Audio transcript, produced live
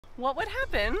What would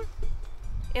happen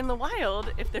in the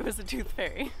wild if there was a tooth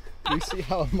fairy? Do you see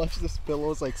how much this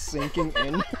pillow is like sinking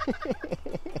in?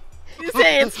 You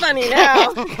say it's funny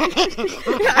now.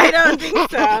 I don't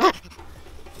think so.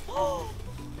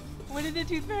 What did the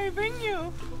tooth fairy bring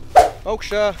you?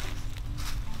 Moksha!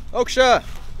 Moksha!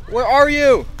 Where are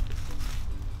you?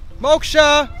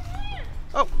 Moksha!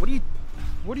 Oh, what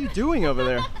are you doing over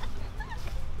there?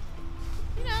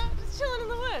 You know, just chilling in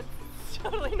the woods. It's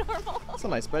totally normal. That's a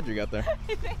nice bed you got there.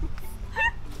 Thanks.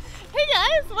 Hey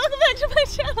guys, welcome back to my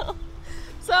channel.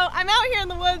 So I'm out here in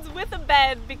the woods with a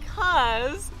bed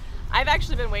because I've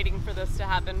actually been waiting for this to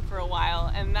happen for a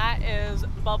while, and that is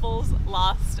Bubbles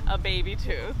lost a baby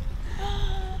tooth.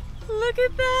 Look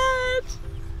at that!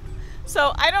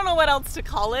 So I don't know what else to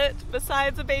call it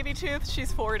besides a baby tooth.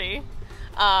 She's 40.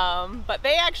 But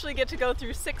they actually get to go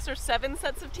through 6 or 7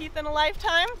 sets of teeth in a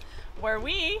lifetime, where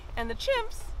we and the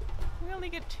chimps, we only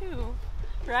get 2,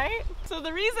 right? So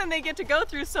the reason they get to go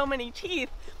through so many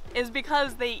teeth is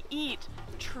because they eat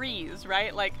trees,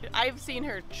 right? Like, I've seen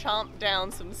her chomp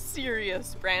down some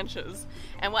serious branches,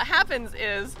 and what happens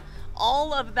is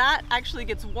all of that actually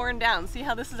gets worn down. See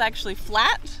how this is actually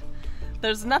flat?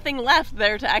 There's nothing left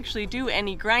there to actually do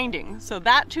any grinding. So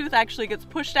that tooth actually gets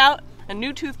pushed out, a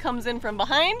new tooth comes in from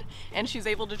behind, and she's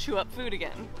able to chew up food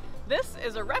again. This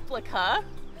is a replica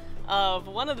of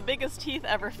one of the biggest teeth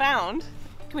ever found.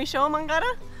 Can we show them,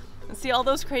 Angara? And see all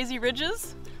those crazy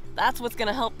ridges? That's what's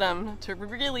gonna help them to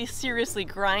really seriously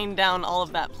grind down all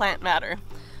of that plant matter.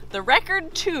 The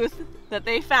record tooth that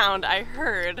they found, I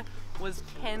heard, was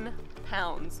 10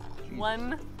 pounds.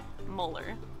 1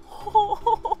 molar.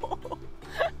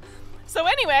 So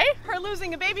anyway, her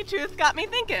losing a baby tooth got me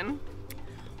thinking,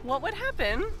 what would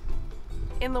happen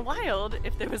in the wild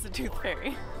if there was a tooth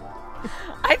fairy?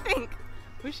 I think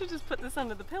we should just put this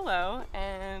under the pillow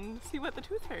and see what the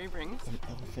tooth fairy brings. An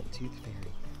elephant tooth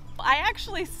fairy. I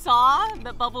actually saw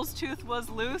that Bubbles' tooth was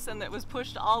loose and that it was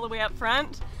pushed all the way up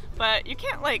front, but you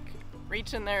can't like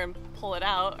reach in there and pull it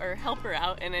out or help her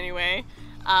out in any way.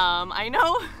 I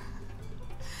know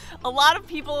a lot of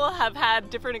people have had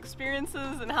different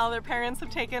experiences in how their parents have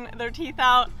taken their teeth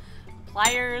out.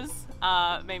 Pliers,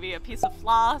 maybe a piece of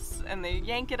floss, and they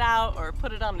yank it out or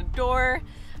put it on the door.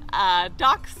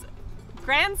 Doc's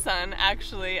grandson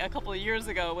actually a couple of years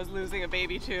ago was losing a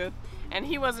baby tooth, and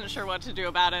he wasn't sure what to do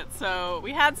about it, so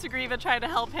we had Sugriva try to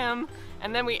help him,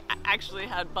 and then we actually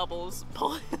had Bubbles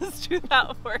pull his tooth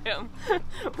out for him.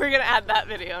 We're gonna add that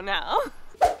video now.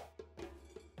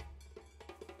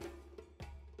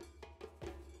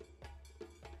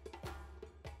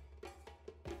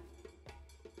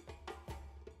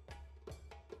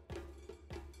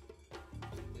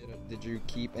 Did you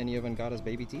keep any of Angada's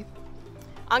baby teeth?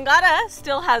 Angara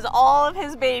still has all of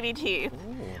his baby teeth.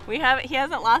 Ooh. He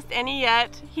hasn't lost any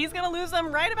yet. He's gonna lose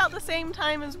them right about the same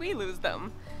time as we lose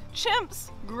them. Chimps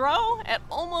grow at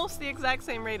almost the exact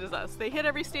same rate as us. They hit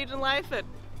every stage in life at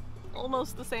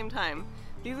almost the same time.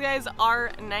 These guys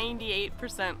are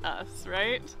 98% us,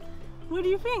 right? What do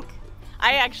you think?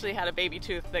 I actually had a baby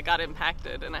tooth that got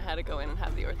impacted, and I had to go in and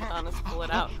have the orthodontist pull it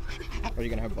out. Are you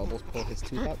gonna have Bubbles pull his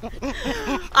tooth out?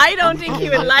 I don't think he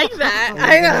would like that.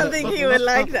 I don't think he would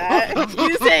like that.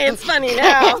 You say it's funny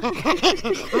now.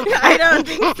 I don't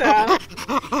think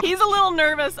so. He's a little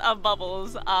nervous of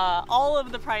Bubbles. All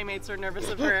of the primates are nervous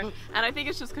of her, and I think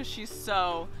it's just because she's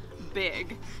so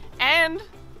big. And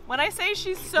when I say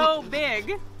she's so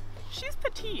big, she's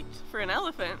petite for an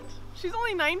elephant. She's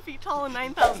only 9 feet tall and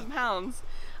 9,000 pounds.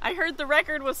 I heard the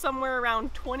record was somewhere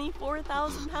around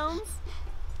 24,000 pounds.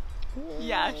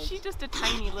 Yeah, she's just a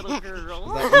tiny little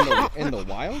girl. Is that in the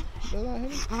wild?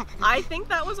 I think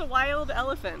that was a wild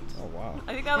elephant. Oh wow.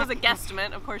 I think that was a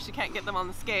guesstimate. Of course, you can't get them on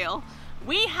the scale.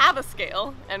 We have a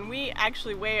scale, and we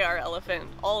actually weigh our elephant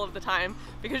all of the time,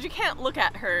 because you can't look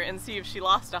at her and see if she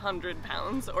lost 100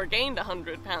 pounds or gained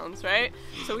 100 pounds, right?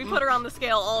 So we put her on the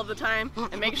scale all of the time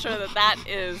and make sure that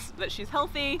she's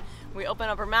healthy. We open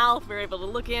up her mouth, we're able to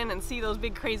look in and see those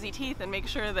big crazy teeth and make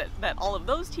sure that all of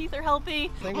those teeth are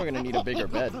healthy. I think we're gonna need a bigger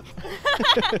bed.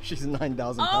 She's 9,000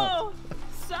 pounds. Oh,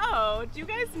 so do you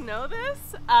guys know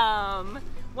this?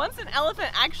 Once an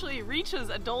elephant actually reaches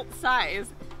adult size,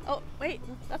 oh wait,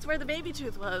 that's where the baby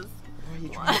tooth was. Why are you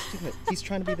trying to do it? He's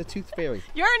trying to be the tooth fairy.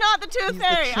 You're not the tooth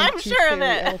fairy, I'm sure of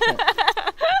it.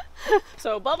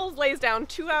 So Bubbles lays down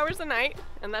 2 hours a night,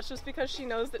 and that's just because she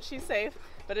knows that she's safe.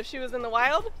 But if she was in the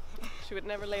wild, she would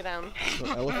never lay down. So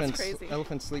elephants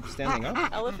sleep standing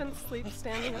up? Elephants sleep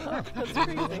standing up. That's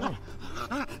crazy.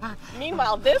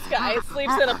 Meanwhile, this guy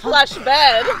sleeps in a plush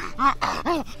bed.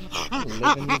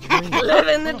 Living the dream.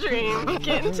 Living the dream.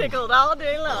 Getting tickled all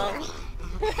day long.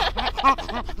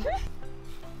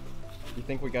 You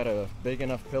think we got a big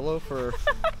enough pillow for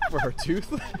her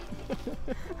tooth?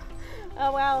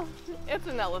 Oh well, it's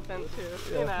an elephant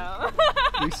tooth, you know.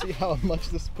 You see how much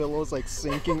this pillow is like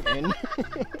sinking in? A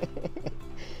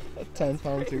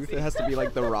 10-pound tooth. It has to be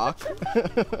like the Rock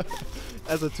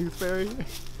as a tooth fairy.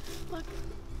 Look.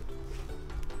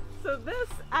 So this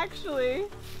actually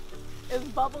is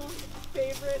Bubbles'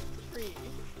 favorite tree.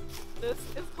 This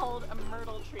is called a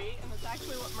myrtle tree, and it's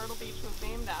actually what Myrtle Beach was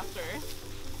named after.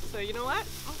 So you know what?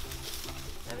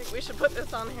 I think we should put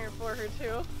this on here for her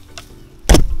too.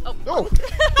 Oh!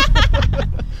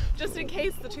 Just in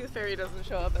case the tooth fairy doesn't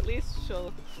show up, at least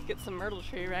she'll get some myrtle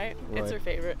tree, right? It's her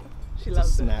favorite. She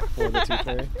loves it. Snack for the tooth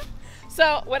fairy.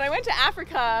 So when I went to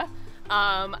Africa,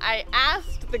 I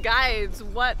asked the guides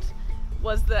what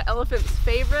was the elephant's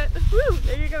favorite. Woo!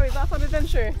 There you go, he's off on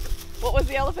adventure. What was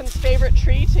the elephant's favorite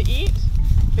tree to eat?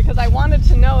 Because I wanted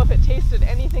to know if it tasted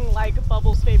anything like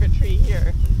Bubbles' favorite tree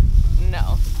here.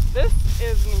 No. This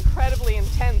is an incredibly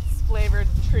intense flavored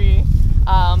tree.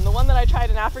 The one that I tried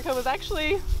in Africa was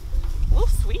actually a little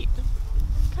sweet.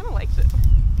 Kind of liked it.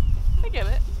 I get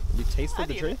it. You tasted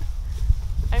the tree?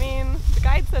 I mean, the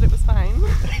guide said it was fine.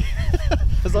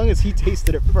 As long as he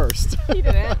tasted it first. He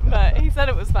didn't, but he said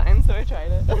it was fine, so I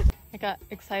tried it. I got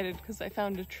excited because I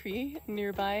found a tree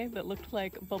nearby that looked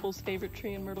like Bubbles' favorite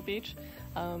tree in Myrtle Beach,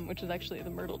 which is actually the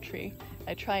myrtle tree.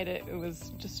 I tried it, it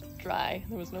was just dry.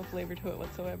 There was no flavor to it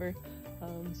whatsoever.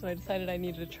 So I decided I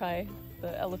needed to try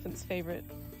the elephant's favorite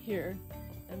here,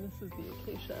 and this is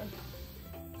the acacia.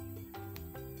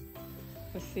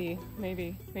 Let's see,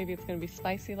 maybe it's gonna be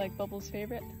spicy like Bubbles'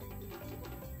 favorite.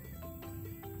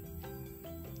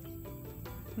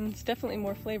 It's definitely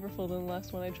more flavorful than the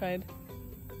last one I tried.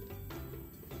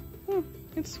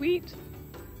 It's sweet.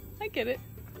 I get it.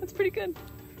 That's pretty good.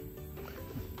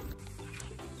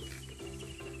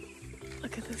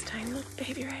 Look at this tiny little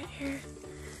baby right here.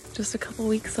 Just a couple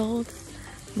weeks old.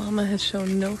 Mama has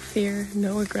shown no fear,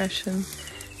 no aggression.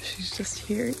 She's just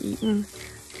here eating.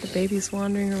 The baby's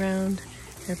wandering around.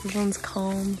 Everyone's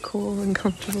calm, cool, and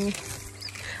comfortable.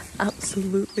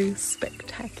 Absolutely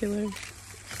spectacular.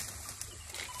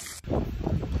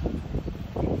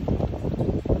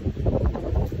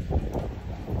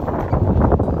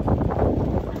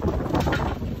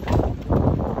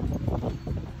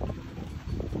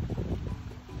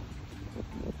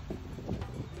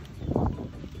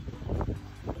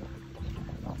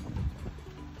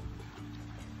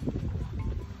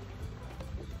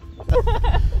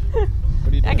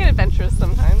 I get adventurous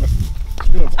sometimes.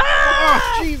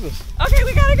 Ah! Oh, Jesus! Okay,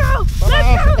 we gotta go!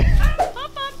 Let's go!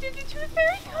 Bob, did the tooth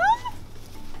fairy come?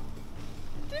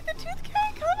 Did the tooth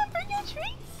fairy come and bring you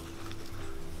treats?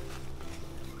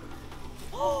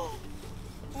 Oh!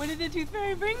 What did the tooth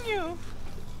fairy bring you?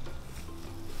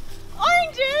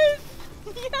 Oranges!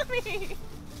 Yummy!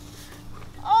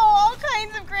 Oh, all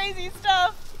kinds of crazy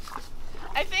stuff.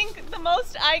 I think the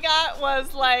most I got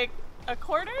was like a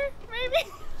quarter, maybe?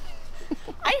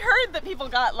 I heard that people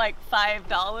got like $5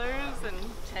 and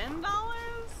 $10.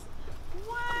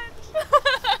 What?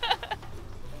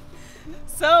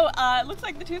 So, it looks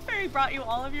like the tooth fairy brought you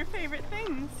all of your favorite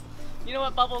things. You know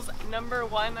what Bubbles'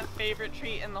 #1 favorite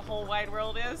treat in the whole wide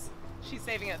world is? She's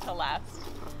saving it till last.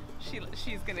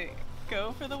 She's gonna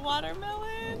go for the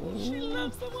watermelon. She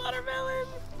loves the watermelon.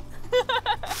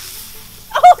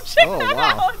 Oh, check that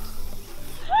out!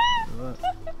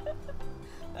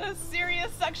 A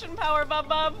serious suction power,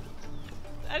 Bub.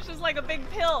 That's just like a big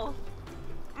pill.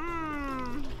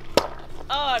 Mmm.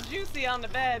 Oh, juicy on the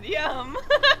bed. Yum.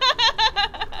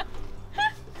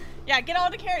 Yeah, get all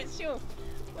the carrots too.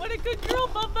 What a good girl,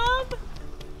 Bub.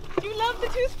 You love the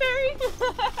tooth fairy?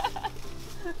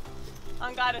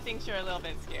 Angada thinks you're a little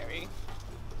bit scary.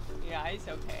 Yeah, it's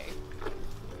okay.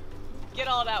 Get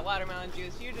all that watermelon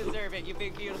juice. You deserve it, you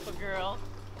big beautiful girl.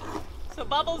 So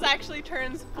Bubbles actually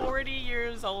turns 40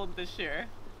 years old this year.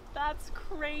 That's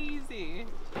crazy.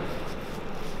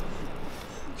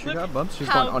 She Look got bumps. She's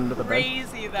how gone under the bed.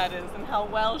 crazy that is and how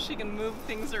well she can move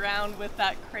things around with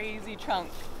that crazy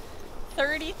trunk.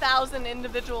 30,000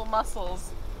 individual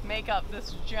muscles make up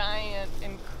this giant,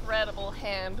 incredible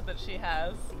hand that she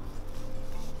has.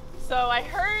 So I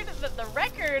heard that the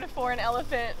record for an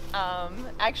elephant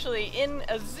actually in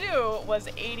a zoo was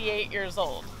 88 years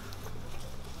old.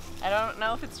 I don't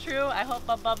know if it's true. I hope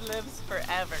Bub lives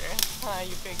forever. Ah,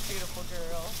 you big, beautiful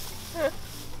girl.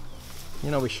 You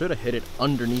know, we should have hid it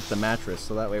underneath the mattress,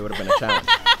 so that way it would have been a challenge.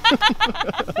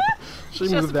 She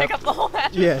moved that. Pick up the whole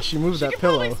mattress. Yeah, she moved that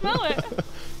pillow. She can probably smell it.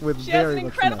 With She has very an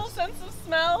much incredible finesse. sense of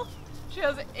smell. She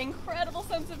has an incredible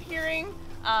sense of hearing,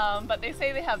 but they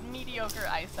say they have mediocre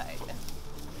eyesight.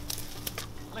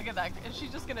 Look at that. Is she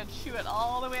just gonna chew it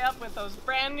all the way up with those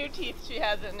brand new teeth she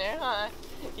has in there, huh?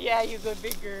 Yeah, you good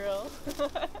big girl.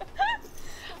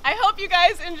 I hope you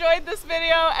guys enjoyed this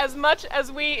video as much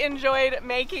as we enjoyed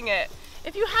making it.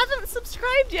 If you haven't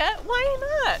subscribed yet, why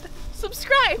not?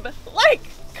 Subscribe, like,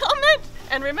 comment,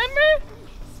 and remember,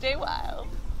 stay wild.